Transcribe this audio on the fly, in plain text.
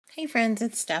Hey friends,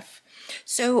 it's Steph.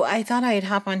 So I thought I'd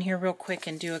hop on here real quick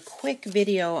and do a quick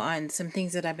video on some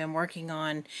things that I've been working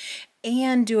on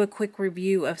and do a quick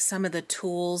review of some of the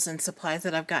tools and supplies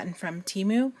that I've gotten from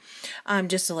TEMU,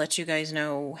 just to let you guys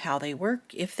know how they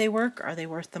work, if they work, are they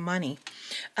worth the money.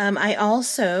 I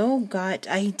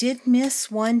did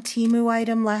miss one TEMU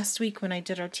item last week when I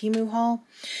did our TEMU haul,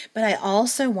 but I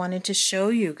also wanted to show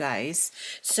you guys.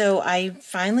 So I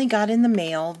finally got in the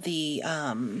mail the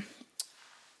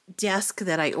desk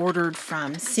that I ordered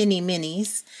from Sinny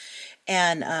Minis,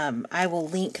 and I will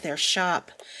link their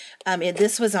shop.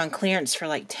 This was on clearance for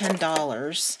like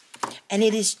 $10, and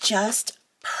it is just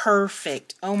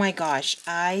perfect. Oh my gosh,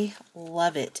 I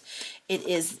love it. It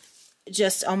is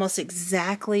just almost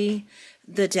exactly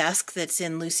the desk that's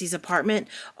in Lucy's apartment,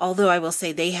 although I will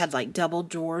say they had like double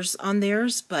drawers on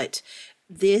theirs, but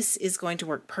this is going to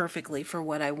work perfectly for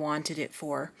what I wanted it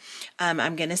for.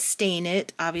 I'm going to stain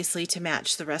it, obviously, to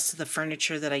match the rest of the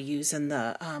furniture that I use in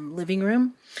the living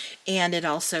room. And it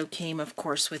also came, of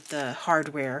course, with the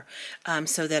hardware,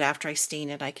 so that after I stain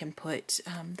it, I can put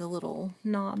the little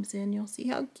knobs in. You'll see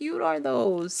how cute are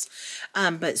those.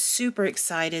 But super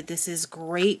excited. This is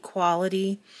great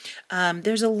quality.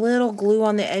 There's a little glue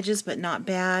on the edges, but not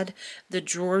bad. The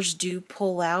drawers do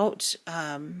pull out.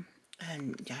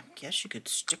 And I guess you could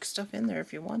stick stuff in there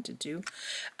if you wanted to.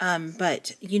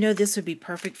 But, you know, this would be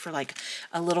perfect for like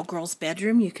a little girl's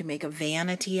bedroom. You can make a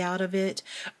vanity out of it,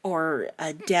 or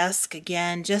a desk,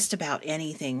 again, just about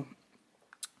anything.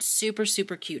 Super,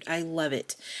 super cute. I love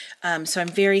it. So I'm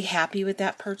very happy with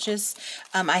that purchase.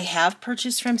 I have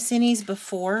purchased from Sinny's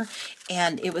before,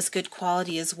 and it was good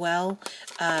quality as well.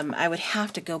 I would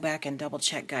have to go back and double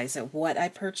check, guys, at what I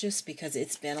purchased because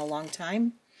it's been a long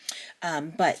time.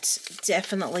 But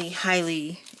definitely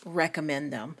highly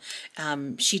recommend them.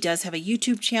 She does have a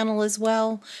YouTube channel as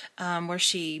well, where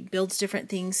she builds different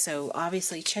things, so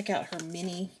obviously check out her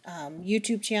mini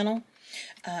YouTube channel.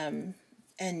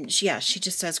 And she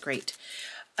just does great.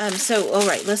 So all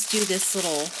right, let's do this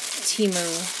little TEMU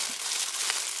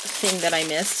thing that I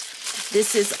missed.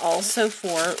 This is also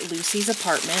for Lucy's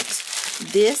apartment.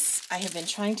 This I have been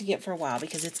trying to get for a while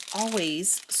because it's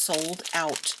always sold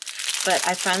out. But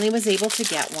I finally was able to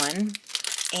get one,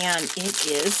 and it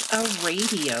is a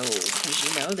radio, because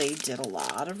you know they did a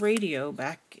lot of radio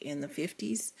back in the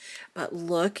 50s. But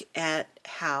look at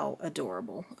how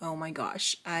adorable. Oh my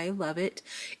gosh, I love it.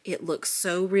 It looks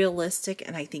so realistic,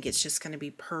 and I think it's just going to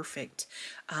be perfect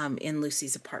in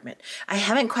Lucy's apartment. I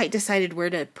haven't quite decided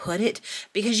where to put it,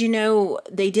 because you know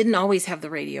they didn't always have the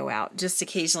radio out, just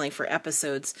occasionally for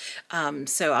episodes.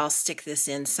 So I'll stick this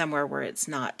in somewhere where it's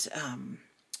not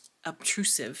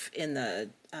obtrusive in the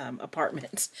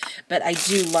apartment, but I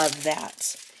do love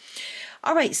that.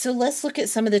 All right, so let's look at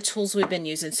some of the tools we've been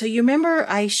using. So you remember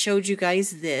I showed you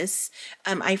guys this.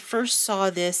 I first saw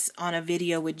this on a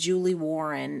video with Julie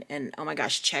Warren, and oh my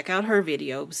gosh, check out her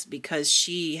videos because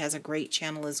she has a great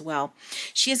channel as well.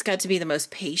 She has got to be the most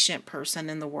patient person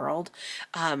in the world.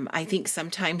 I think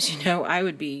sometimes, you know, I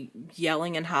would be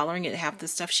yelling and hollering at half the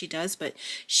stuff she does, but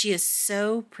she is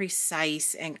so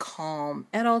precise and calm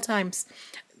at all times.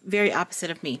 Very opposite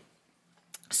of me.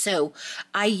 So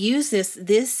I use this.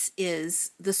 This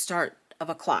is the start of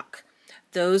a clock.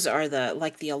 Those are the,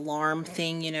 like the alarm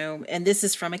thing, you know, and this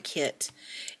is from a kit.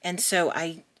 And so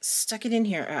I stuck it in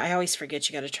here. I always forget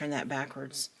you got to turn that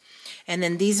backwards. And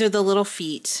then these are the little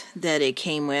feet that it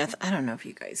came with. I don't know if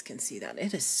you guys can see that.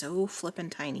 It is so flippin'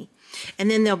 tiny. And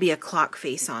then there'll be a clock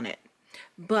face on it.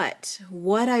 But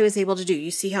what I was able to do,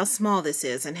 you see how small this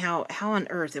is, and how on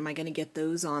earth am I going to get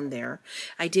those on there?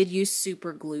 I did use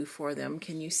super glue for them.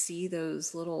 Can you see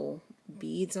those little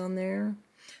beads on there?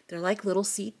 They're like little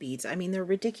seat beads. I mean, they're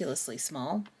ridiculously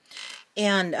small.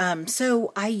 And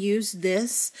so I used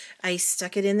this. I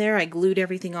stuck it in there. I glued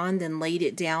everything on, then laid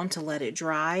it down to let it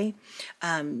dry.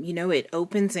 You know, it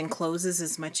opens and closes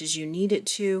as much as you need it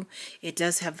to. It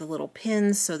does have the little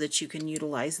pins so that you can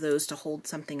utilize those to hold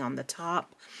something on the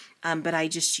top. But I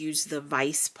just used the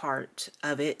vise part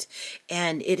of it,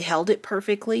 and it held it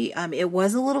perfectly. It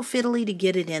was a little fiddly to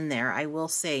get it in there, I will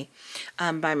say,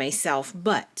 by myself.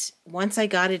 But once I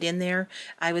got it in there,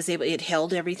 I was able. It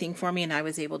held everything for me, and I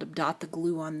was able to dot the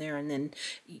glue on there, and then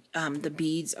the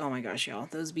beads. Oh my gosh, y'all!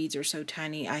 Those beads are so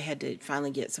tiny. I had to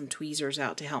finally get some tweezers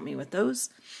out to help me with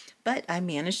those. But I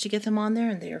managed to get them on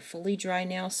there, and they are fully dry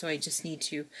now. So I just need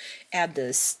to add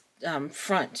this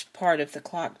front part of the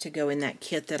clock to go in that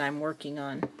kit that I'm working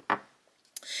on.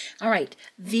 All right,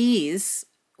 these,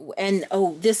 and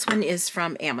oh, this one is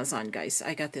from Amazon, guys.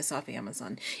 I got this off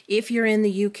Amazon. If you're in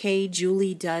the UK,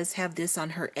 Julie does have this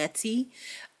on her Etsy.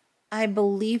 I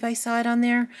believe I saw it on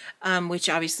there, which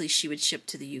obviously she would ship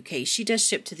to the UK. She does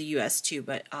ship to the US too,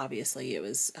 but obviously it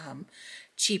was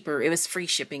cheaper. It was free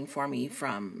shipping for me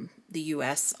from the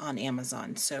US on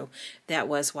Amazon, so that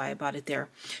was why I bought it there.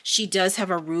 She does have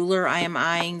a ruler I am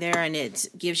eyeing there, and it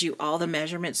gives you all the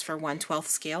measurements for 1/12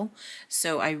 scale,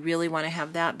 so I really want to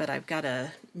have that, but I've got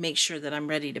to make sure that I'm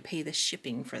ready to pay the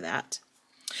shipping for that.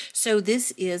 So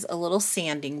this is a little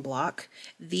sanding block.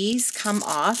 These come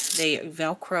off, they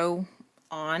Velcro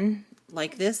on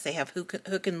like this. They have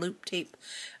hook and loop tape.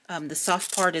 The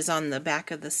soft part is on the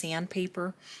back of the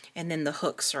sandpaper, and then the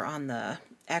hooks are on the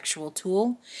actual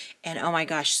tool. And oh my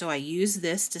gosh, so I used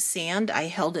this to sand. I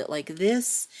held it like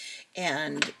this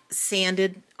and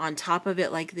sanded on top of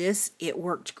it like this. It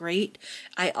worked great.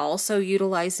 I also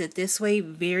utilized it this way,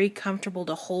 very comfortable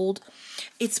to hold.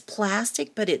 It's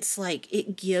plastic, but it's like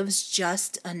it gives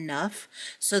just enough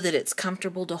so that it's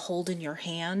comfortable to hold in your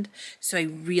hand. So I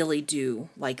really do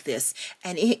like this.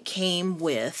 And it came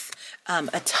with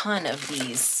a ton of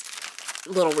these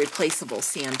little replaceable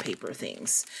sandpaper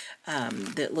things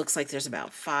that looks like there's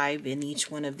about 5 in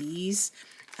each one of these.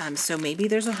 So maybe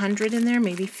there's 100 in there,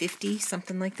 maybe 50,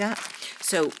 something like that.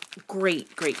 So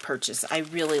great, great purchase. I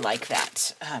really like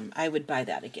that. I would buy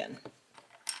that again.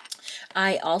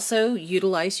 I also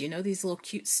utilize, you know, these little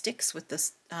cute sticks with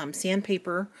the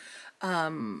sandpaper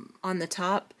on the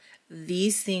top.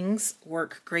 These things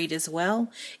work great as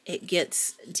well. It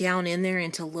gets down in there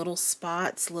into little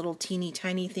spots, little teeny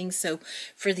tiny things. So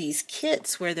for these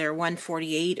kits where they're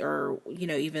 148 or, you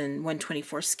know, even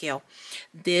 124 scale,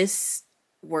 this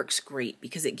works great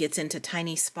because it gets into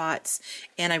tiny spots,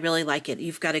 and I really like it.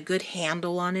 You've got a good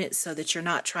handle on it so that you're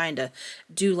not trying to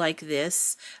do like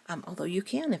this, although you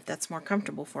can if that's more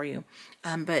comfortable for you,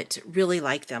 but really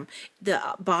like them. The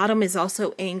bottom is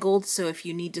also angled, so if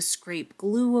you need to scrape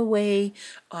glue away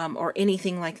or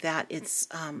anything like that, it's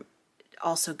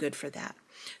also good for that.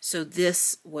 So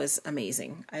this was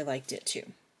amazing. I liked it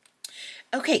too.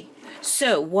 Okay,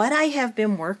 so what I have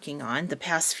been working on the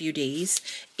past few days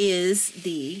is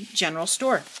the general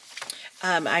store.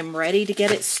 I'm ready to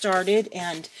get it started,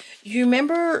 and you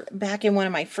remember back in one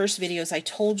of my first videos I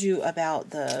told you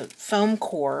about the foam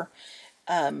core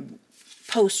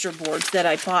poster boards that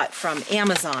I bought from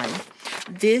Amazon.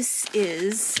 This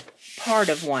is part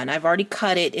of one. I've already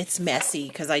cut it. It's messy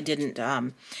because I didn't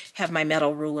have my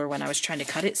metal ruler when I was trying to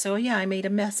cut it. So yeah, I made a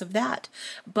mess of that.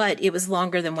 But it was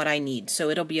longer than what I need, so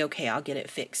it'll be okay. I'll get it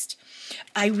fixed.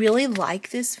 I really like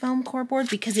this foam core board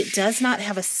because it does not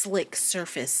have a slick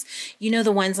surface. You know,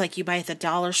 the ones like you buy at the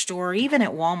dollar store or even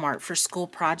at Walmart for school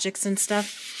projects and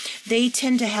stuff, they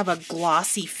tend to have a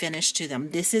glossy finish to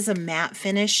them. This is a matte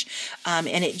finish, and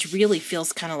it really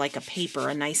feels kind of like a paper,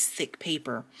 a nice thick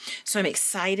paper. So I'm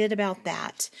excited about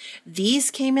that.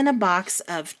 These came in a box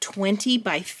of 20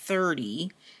 by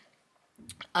 30.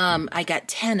 I got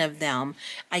 10 of them.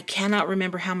 I cannot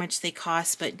remember how much they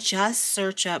cost, but just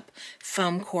search up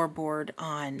foam core board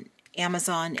on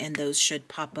Amazon and those should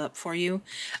pop up for you.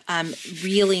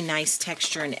 Really nice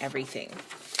texture and everything.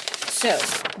 So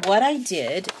what I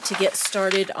did to get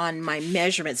started on my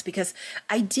measurements, because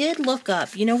I did look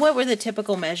up, you know, what were the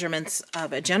typical measurements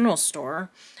of a general store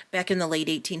back in the late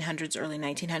 1800s, early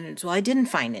 1900s. Well, I didn't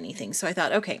find anything. So I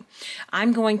thought, okay,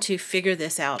 I'm going to figure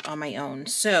this out on my own.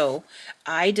 So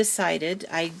I decided,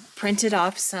 I printed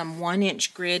off some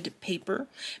 1-inch grid paper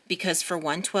because for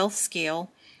 1/12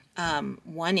 scale,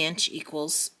 1 inch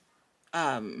equals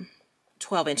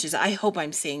 12 inches. I hope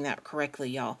I'm saying that correctly,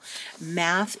 y'all.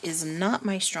 Math is not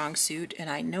my strong suit, and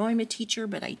I know I'm a teacher,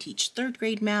 but I teach 3rd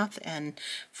grade math and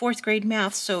 4th grade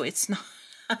math, so it's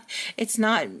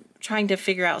not trying to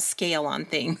figure out scale on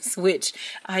things, which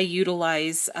I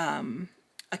utilize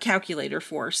a calculator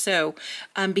for. So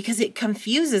because it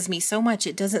confuses me so much,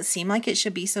 it doesn't seem like it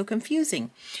should be so confusing.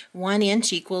 1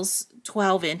 inch equals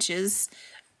 12 inches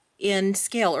in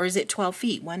scale, or is it 12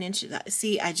 feet? 1 inch,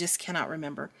 see, I just cannot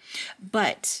remember.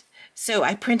 But so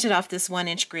I printed off this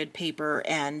 1-inch grid paper,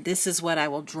 and this is what I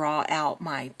will draw out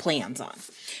my plans on.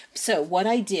 So what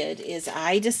I did is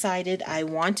I decided I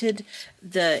wanted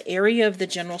the area of the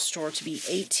general store to be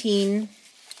 18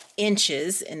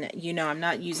 inches, and you know I'm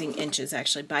not using inches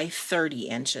actually, by 30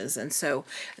 inches. And so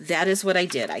that is what I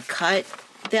did. I cut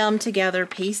them together,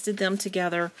 pasted them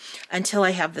together until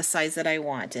I have the size that I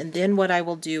want. And then what I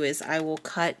will do is I will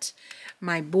cut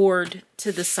my board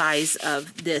to the size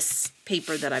of this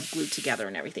paper that I've glued together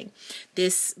and everything.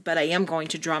 But I am going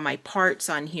to draw my parts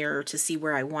on here to see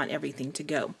where I want everything to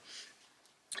go.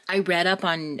 I read up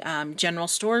on general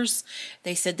stores.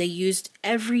 They said they used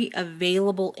every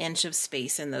available inch of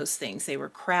space in those things. They were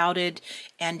crowded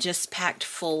and just packed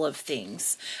full of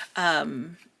things.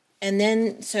 And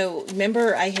then, so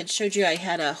remember I had showed you I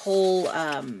had a whole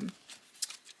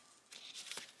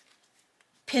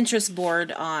Pinterest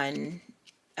board on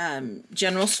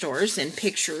general stores and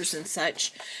pictures and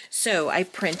such. So I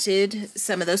printed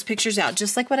some of those pictures out,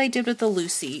 just like what I did with the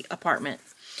Lucy apartment.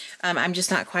 I'm just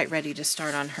not quite ready to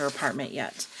start on her apartment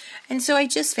yet. And so I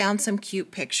just found some cute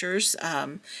pictures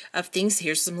of things.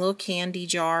 Here's some little candy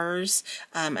jars,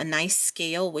 a nice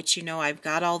scale, which, you know, I've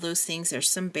got all those things.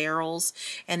 There's some barrels,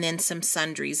 and then some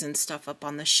sundries and stuff up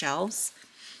on the shelves.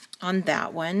 On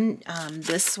that one,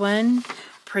 this one,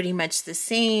 pretty much the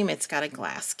same. It's got a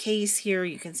glass case here.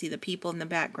 You can see the people in the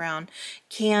background.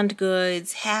 Canned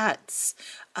goods, hats.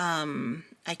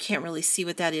 I can't really see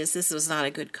what that is. This was not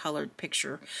a good colored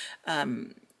picture.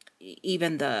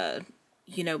 Even the,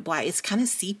 you know, black, it's kind of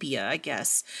sepia, I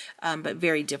guess, but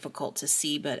very difficult to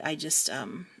see. But I just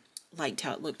liked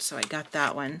how it looked, so I got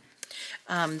that one.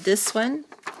 This one,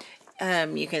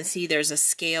 you can see there's a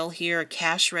scale here, a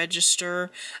cash register.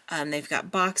 They've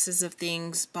got boxes of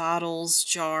things, bottles,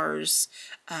 jars,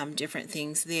 different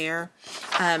things there.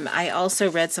 I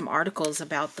also read some articles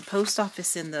about the post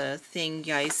office in the thing,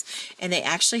 guys, and they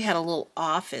actually had a little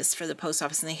office for the post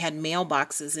office, and they had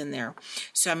mailboxes in there.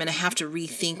 So I'm going to have to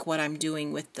rethink what I'm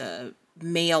doing with the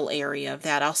mail area of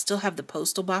that. I'll still have the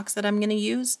postal box that I'm going to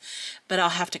use, but I'll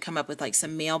have to come up with like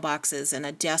some mailboxes and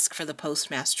a desk for the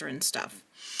postmaster and stuff.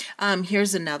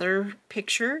 Here's another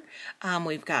picture.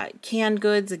 We've got canned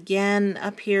goods again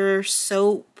up here,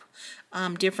 soap,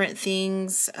 different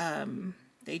things.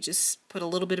 They just put a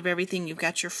little bit of everything. You've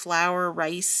got your flour,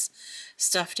 rice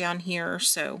stuff down here.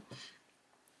 So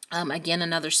again,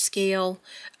 another scale.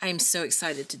 I'm so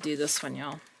excited to do this one,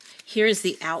 y'all. Here's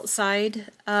the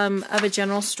outside of a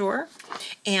general store.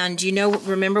 And you know,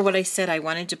 remember what I said? I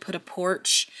wanted to put a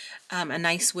porch, a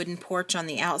nice wooden porch on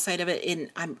the outside of it.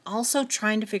 And I'm also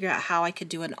trying to figure out how I could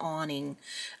do an awning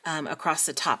across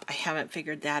the top. I haven't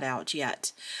figured that out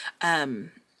yet.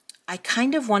 I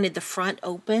kind of wanted the front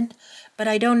open, but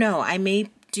I don't know. I may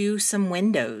do some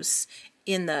windows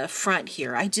in the front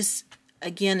here.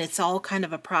 Again, it's all kind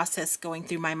of a process going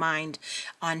through my mind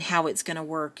on how it's going to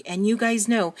work. And you guys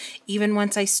know, even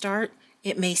once I start,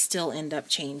 it may still end up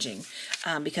changing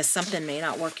because something may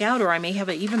not work out, or I may have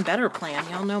an even better plan.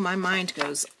 Y'all know my mind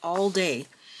goes all day.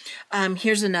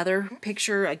 Here's another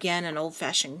picture, again, an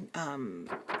old-fashioned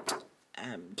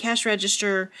cash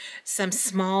register, some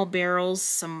small barrels,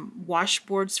 some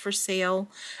washboards for sale.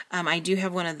 I do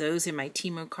have one of those in my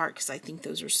TEMU cart because I think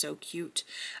those are so cute.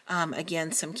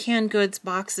 Again, some canned goods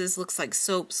boxes, looks like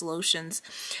soaps, lotions.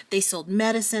 They sold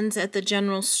medicines at the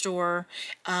general store.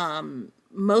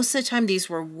 Most of the time these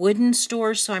were wooden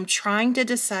stores, so I'm trying to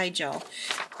decide, y'all.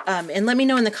 And let me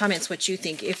know in the comments what you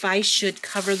think. If I should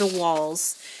cover the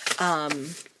walls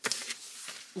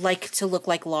to look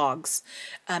like logs.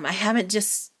 I haven't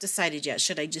just decided yet.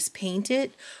 Should I just paint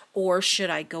it, or should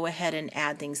I go ahead and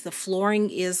add things? The flooring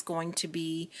is going to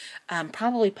be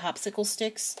probably popsicle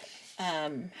sticks.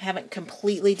 Haven't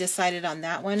completely decided on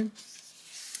that one.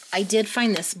 I did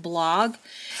find this blog.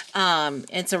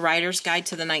 It's a writer's guide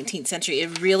to the 19th century.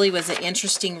 It really was an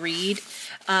interesting read.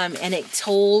 And it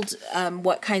told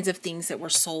what kinds of things that were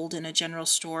sold in a general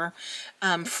store.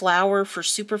 Flour for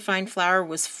superfine flour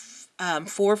was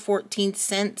 4.14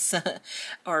 cents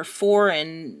or 4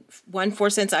 and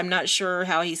 1/4 cents. I'm not sure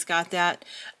how he's got that.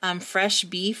 Fresh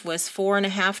beef was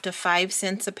 4.5 to 5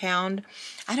 cents a pound.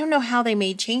 I don't know how they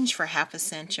made change for half a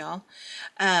cent, y'all.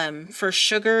 For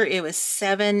sugar, it was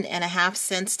 7.5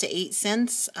 cents to 8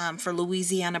 cents for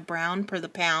Louisiana brown per the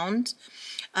pound.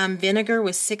 Vinegar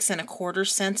was 6.25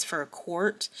 cents for a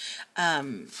quart.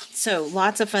 So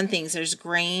lots of fun things. There's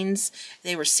grains.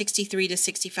 They were 63 to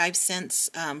 65 cents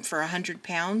for 100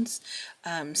 pounds.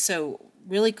 So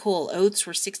really cool. Oats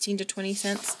were 16 to 20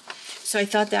 cents. So I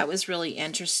thought that was really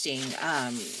interesting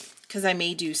because I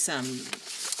may do some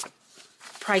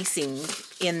pricing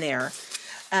in there.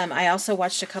 I also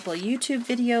watched a couple of YouTube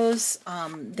videos,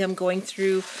 them going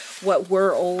through what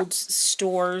were old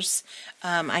stores.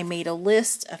 I made a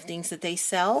list of things that they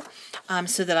sell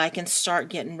so that I can start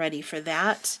getting ready for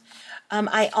that.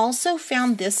 I also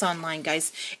found this online,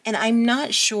 guys, and I'm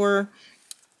not sure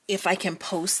if I can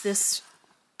post this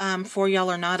for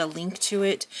y'all or not, a link to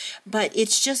it, but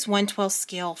it's just 1/12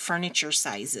 scale furniture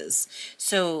sizes.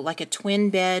 So like a twin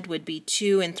bed would be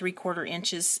 2 3/4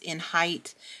 inches in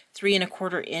height, 3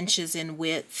 1/4 inches in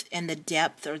width, and the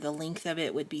depth or the length of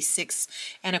it would be 6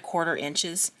 1/4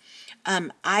 inches.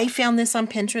 I found this on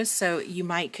Pinterest, so you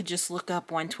could just look up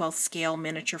 1/12 scale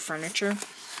miniature furniture.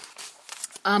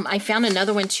 I found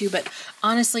another one too, but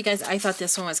honestly, guys, I thought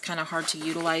this one was kind of hard to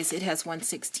utilize. It has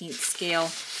 1/16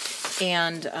 scale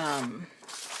and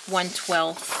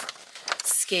 1/12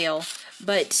 scale,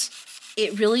 but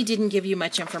it really didn't give you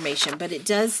much information. But it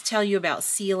does tell you about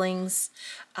ceilings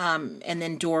and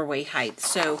then doorway height.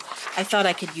 So I thought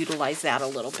I could utilize that a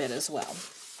little bit as well.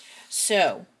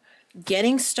 So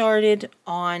getting started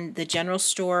on the general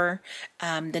store.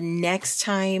 The next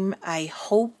time I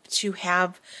hope to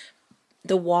have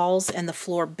the walls and the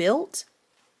floor built.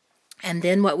 And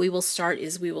then what we will start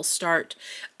is we will start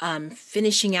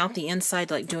finishing out the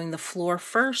inside, like doing the floor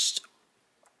first,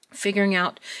 figuring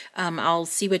out, I'll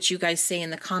see what you guys say in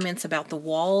the comments about the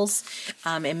walls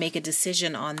and make a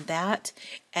decision on that.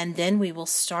 And then we will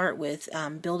start with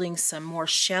building some more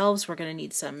shelves. We're going to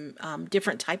need some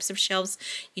different types of shelves.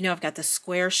 You know, I've got the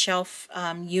square shelf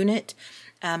unit.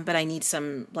 But I need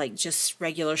some like just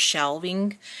regular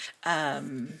shelving.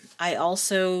 I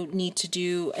also need to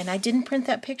do, and I didn't print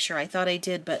that picture, I thought I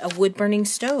did, but a wood burning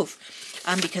stove,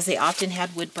 because they often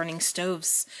had wood burning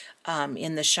stoves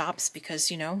in the shops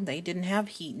because, you know, they didn't have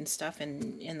heat and stuff,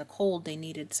 and in the cold they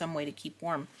needed some way to keep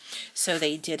warm. So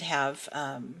they did have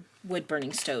wood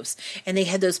burning stoves, and they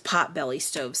had those pot belly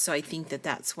stoves, so I think that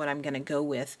that's what I'm going to go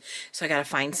with. So I got to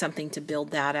find something to build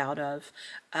that out of.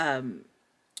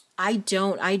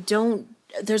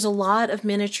 There's a lot of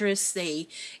miniaturists, they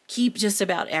keep just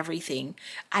about everything.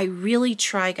 I really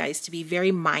try, guys, to be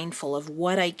very mindful of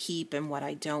what I keep and what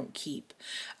I don't keep.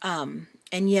 And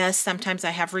yes, sometimes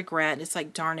I have regret. It's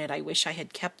like, darn it, I wish I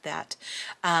had kept that.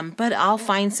 But I'll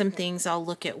find some things. I'll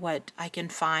look at what I can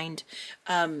find.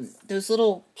 Those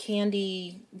little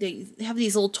candy, they have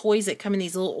these little toys that come in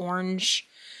these little orange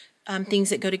things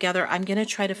that go together. I'm going to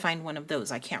try to find one of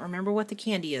those. I can't remember what the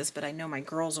candy is, but I know my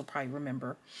girls will probably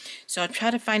remember. So I'll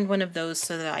try to find one of those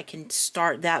so that I can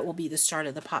start. That will be the start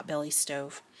of the potbelly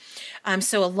stove.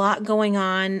 So a lot going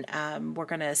on. We're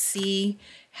going to see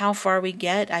how far we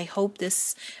get. I hope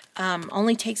this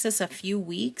only takes us a few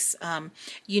weeks.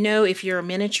 You know, if you're a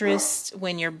miniaturist,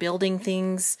 when you're building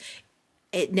things,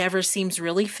 it never seems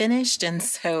really finished, and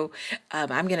so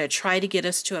I'm going to try to get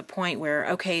us to a point where,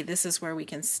 okay, this is where we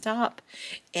can stop,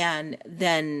 and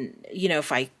then, you know,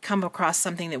 if I come across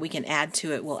something that we can add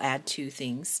to it, we'll add to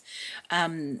things.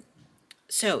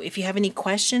 So if you have any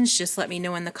questions, just let me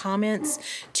know in the comments.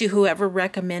 To whoever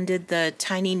recommended the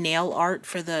tiny nail art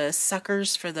for the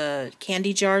suckers for the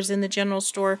candy jars in the general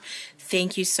store,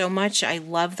 thank you so much. I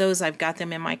love those. I've got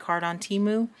them in my cart on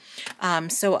TEMU.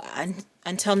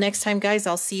 Until next time, guys,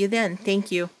 I'll see you then. Thank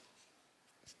you.